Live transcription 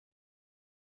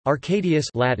Arcadius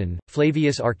Latin,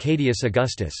 Flavius Arcadius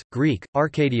Augustus, Greek,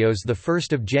 Arcadios, the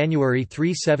 1st of January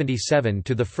 377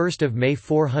 to the 1st of May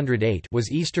 408,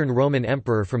 was Eastern Roman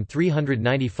Emperor from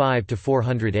 395 to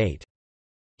 408.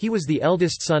 He was the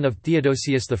eldest son of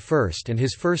Theodosius I and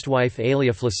his first wife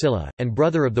Aelia Flaccilla, and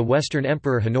brother of the Western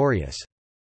Emperor Honorius.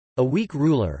 A weak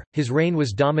ruler, his reign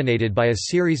was dominated by a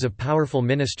series of powerful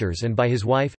ministers and by his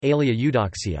wife, Aelia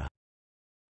Eudoxia.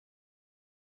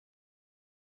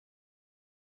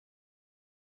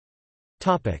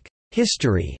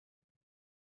 History.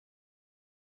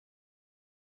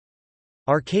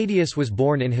 Arcadius was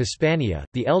born in Hispania,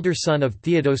 the elder son of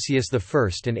Theodosius I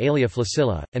and Aelia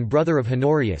Flaccilla, and brother of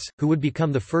Honorius, who would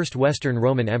become the first Western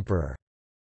Roman emperor.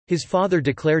 His father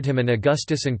declared him an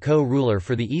Augustus and co-ruler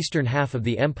for the eastern half of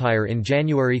the empire in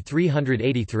January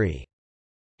 383.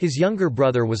 His younger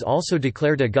brother was also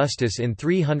declared Augustus in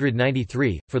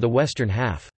 393, for the western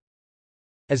half.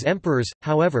 As emperors,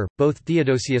 however, both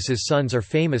Theodosius's sons are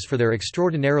famous for their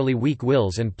extraordinarily weak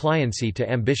wills and pliancy to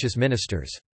ambitious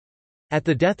ministers. At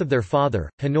the death of their father,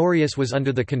 Honorius was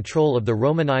under the control of the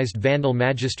Romanized Vandal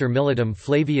magister militum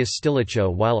Flavius Stilicho,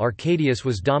 while Arcadius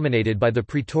was dominated by the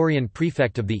praetorian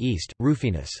prefect of the East,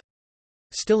 Rufinus.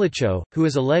 Stilicho, who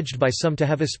is alleged by some to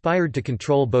have aspired to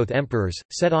control both emperors,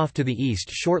 set off to the east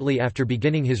shortly after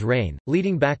beginning his reign,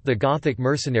 leading back the Gothic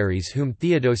mercenaries whom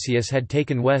Theodosius had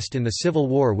taken west in the civil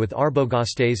war with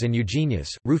Arbogastes and Eugenius.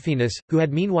 Rufinus, who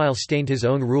had meanwhile stained his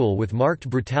own rule with marked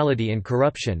brutality and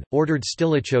corruption, ordered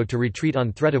Stilicho to retreat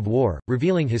on threat of war,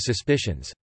 revealing his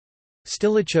suspicions.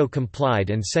 Stilicho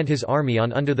complied and sent his army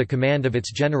on under the command of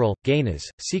its general, Gainas,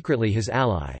 secretly his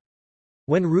ally.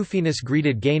 When Rufinus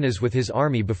greeted Gainas with his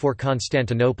army before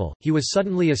Constantinople, he was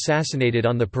suddenly assassinated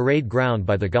on the parade ground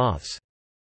by the Goths.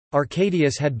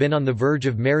 Arcadius had been on the verge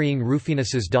of marrying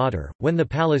Rufinus's daughter, when the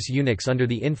palace eunuchs under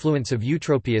the influence of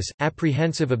Eutropius,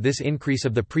 apprehensive of this increase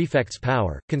of the prefect's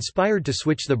power, conspired to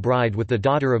switch the bride with the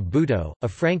daughter of Buto, a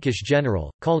Frankish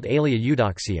general, called Aelia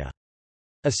Eudoxia.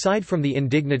 Aside from the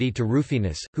indignity to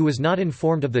Rufinus, who was not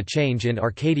informed of the change in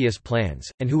Arcadius' plans,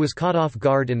 and who was caught off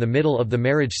guard in the middle of the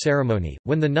marriage ceremony,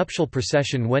 when the nuptial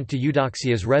procession went to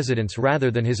Eudoxia's residence rather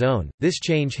than his own, this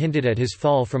change hinted at his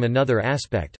fall from another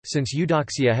aspect, since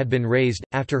Eudoxia had been raised,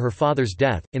 after her father's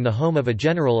death, in the home of a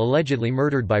general allegedly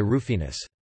murdered by Rufinus.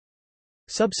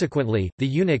 Subsequently, the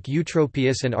eunuch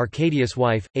Eutropius and Arcadius'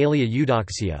 wife, Aelia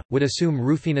Eudoxia, would assume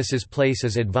Rufinus's place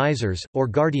as advisors, or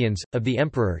guardians, of the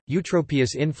emperor.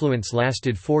 Eutropius' influence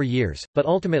lasted 4 years, but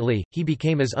ultimately, he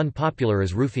became as unpopular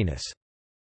as Rufinus.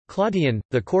 Claudian,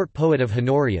 the court poet of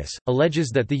Honorius, alleges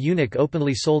that the eunuch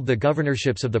openly sold the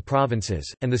governorships of the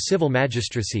provinces, and the civil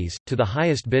magistracies, to the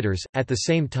highest bidders. At the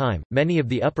same time, many of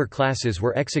the upper classes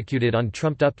were executed on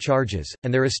trumped-up charges,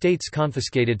 and their estates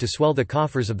confiscated to swell the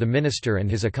coffers of the minister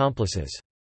and his accomplices.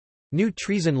 New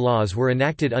treason laws were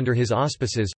enacted under his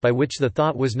auspices, by which the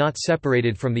thought was not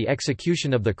separated from the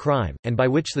execution of the crime, and by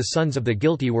which the sons of the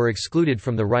guilty were excluded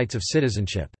from the rights of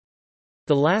citizenship.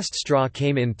 The last straw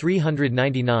came in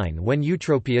 399 when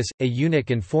Eutropius, a eunuch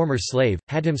and former slave,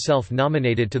 had himself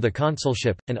nominated to the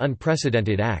consulship, an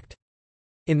unprecedented act.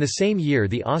 In the same year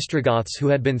the Ostrogoths who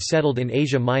had been settled in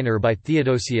Asia Minor by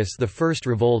Theodosius I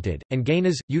revolted, and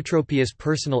Gainas, Eutropius'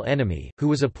 personal enemy, who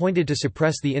was appointed to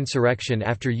suppress the insurrection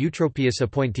after Eutropius'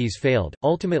 appointees failed,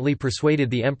 ultimately persuaded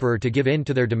the emperor to give in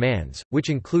to their demands, which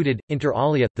included, inter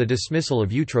alia, the dismissal of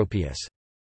Eutropius.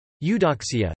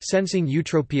 Eudoxia, sensing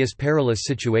Eutropius' perilous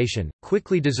situation,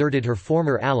 quickly deserted her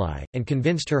former ally, and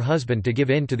convinced her husband to give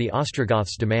in to the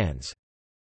Ostrogoths' demands.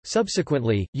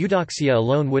 Subsequently, Eudoxia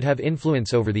alone would have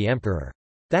influence over the emperor.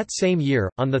 That same year,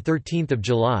 on 13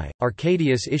 July,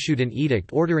 Arcadius issued an edict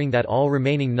ordering that all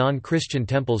remaining non-Christian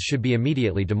temples should be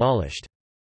immediately demolished.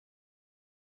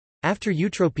 After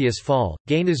Eutropius' fall,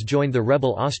 Gainas joined the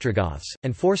rebel Ostrogoths,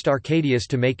 and forced Arcadius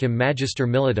to make him magister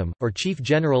militum, or chief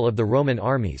general of the Roman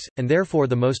armies, and therefore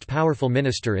the most powerful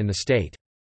minister in the state.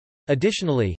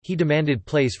 Additionally, he demanded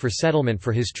place for settlement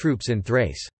for his troops in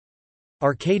Thrace.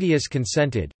 Arcadius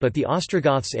consented, but the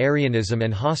Ostrogoths' Arianism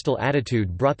and hostile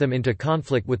attitude brought them into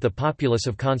conflict with the populace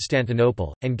of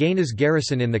Constantinople, and Gainas'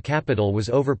 garrison in the capital was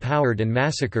overpowered and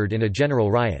massacred in a general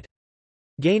riot.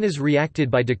 Gainas reacted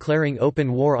by declaring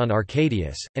open war on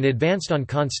Arcadius, and advanced on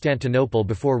Constantinople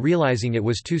before realizing it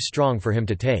was too strong for him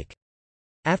to take.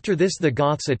 After this the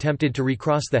Goths attempted to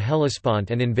recross the Hellespont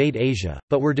and invade Asia,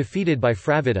 but were defeated by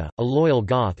Fravida, a loyal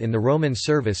Goth in the Roman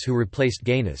service who replaced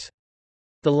Gainas.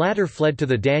 The latter fled to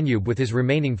the Danube with his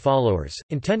remaining followers,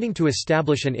 intending to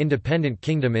establish an independent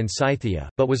kingdom in Scythia,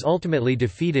 but was ultimately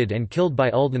defeated and killed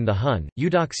by Uldan the Hun.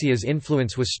 Eudoxia's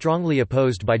influence was strongly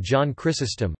opposed by John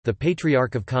Chrysostom, the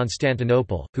Patriarch of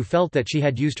Constantinople, who felt that she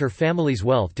had used her family's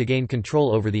wealth to gain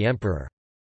control over the emperor.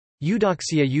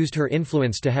 Eudoxia used her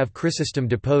influence to have Chrysostom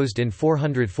deposed in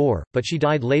 404, but she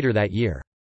died later that year.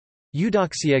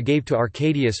 Eudoxia gave to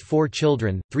Arcadius 4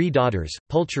 children, 3 daughters,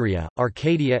 Pulcheria,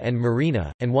 Arcadia and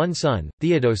Marina, and 1 son,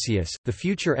 Theodosius, the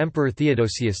future Emperor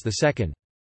Theodosius II.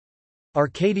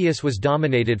 Arcadius was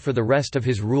dominated for the rest of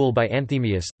his rule by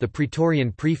Anthemius, the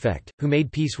Praetorian prefect, who made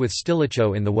peace with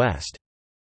Stilicho in the west.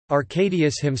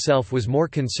 Arcadius himself was more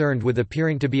concerned with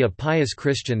appearing to be a pious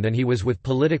Christian than he was with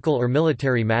political or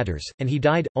military matters, and he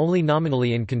died, only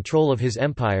nominally in control of his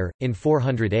empire, in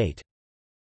 408.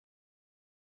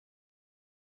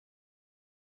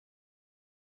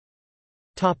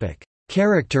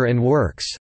 Character and works.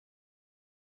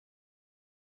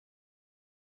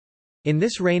 In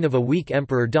this reign of a weak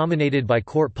emperor dominated by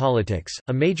court politics,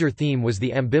 a major theme was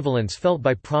the ambivalence felt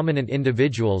by prominent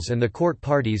individuals and the court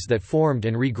parties that formed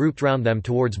and regrouped round them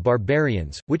towards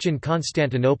barbarians, which in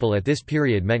Constantinople at this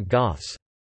period meant Goths.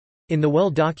 In the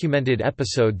well-documented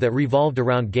episode that revolved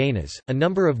around Gainas, a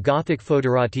number of Gothic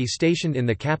foederati stationed in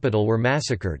the capital were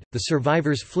massacred, the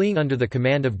survivors fleeing under the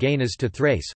command of Gainas to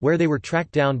Thrace, where they were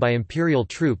tracked down by imperial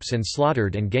troops and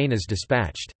slaughtered and Gainas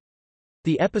dispatched.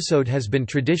 The episode has been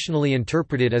traditionally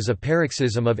interpreted as a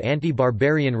paroxysm of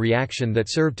anti-barbarian reaction that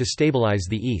served to stabilize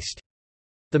the East.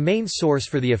 The main source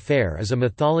for the affair is a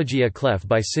Mythologia clef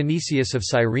by Synesius of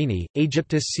Cyrene,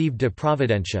 Aegyptus sive de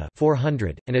Providentia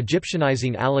 400, an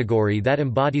Egyptianizing allegory that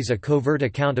embodies a covert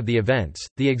account of the events,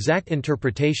 the exact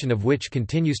interpretation of which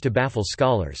continues to baffle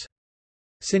scholars.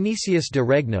 Synesius de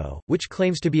Regno, which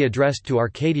claims to be addressed to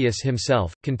Arcadius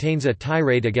himself, contains a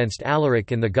tirade against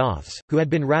Alaric and the Goths, who had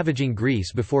been ravaging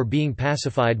Greece before being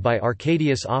pacified by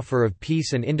Arcadius' offer of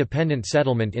peace and independent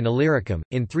settlement in Illyricum.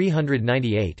 In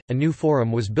 398, a new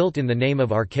forum was built in the name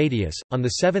of Arcadius, on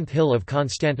the seventh hill of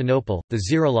Constantinople, the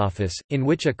Xerolophus, in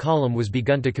which a column was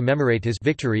begun to commemorate his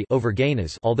victory over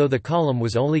Gainas, although the column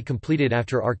was only completed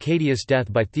after Arcadius'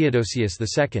 death by Theodosius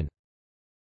II.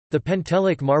 The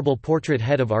Pentelic marble portrait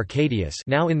head of Arcadius,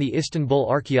 now in the Istanbul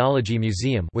Archaeology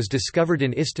Museum, was discovered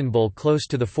in Istanbul close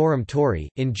to the Forum Tauri,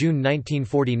 in June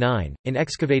 1949, in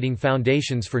excavating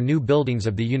foundations for new buildings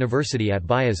of the university at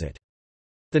Bayazıt.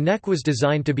 The neck was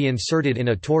designed to be inserted in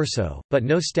a torso, but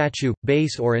no statue,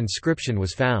 base or inscription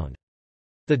was found.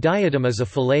 The diadem is a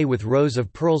fillet with rows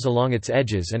of pearls along its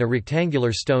edges and a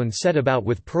rectangular stone set about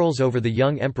with pearls over the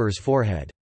young emperor's forehead.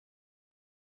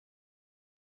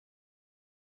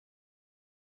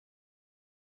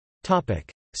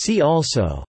 See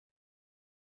also: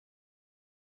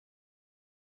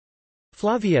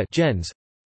 Flavia gens,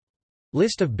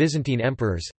 List of Byzantine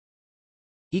emperors.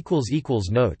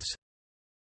 Notes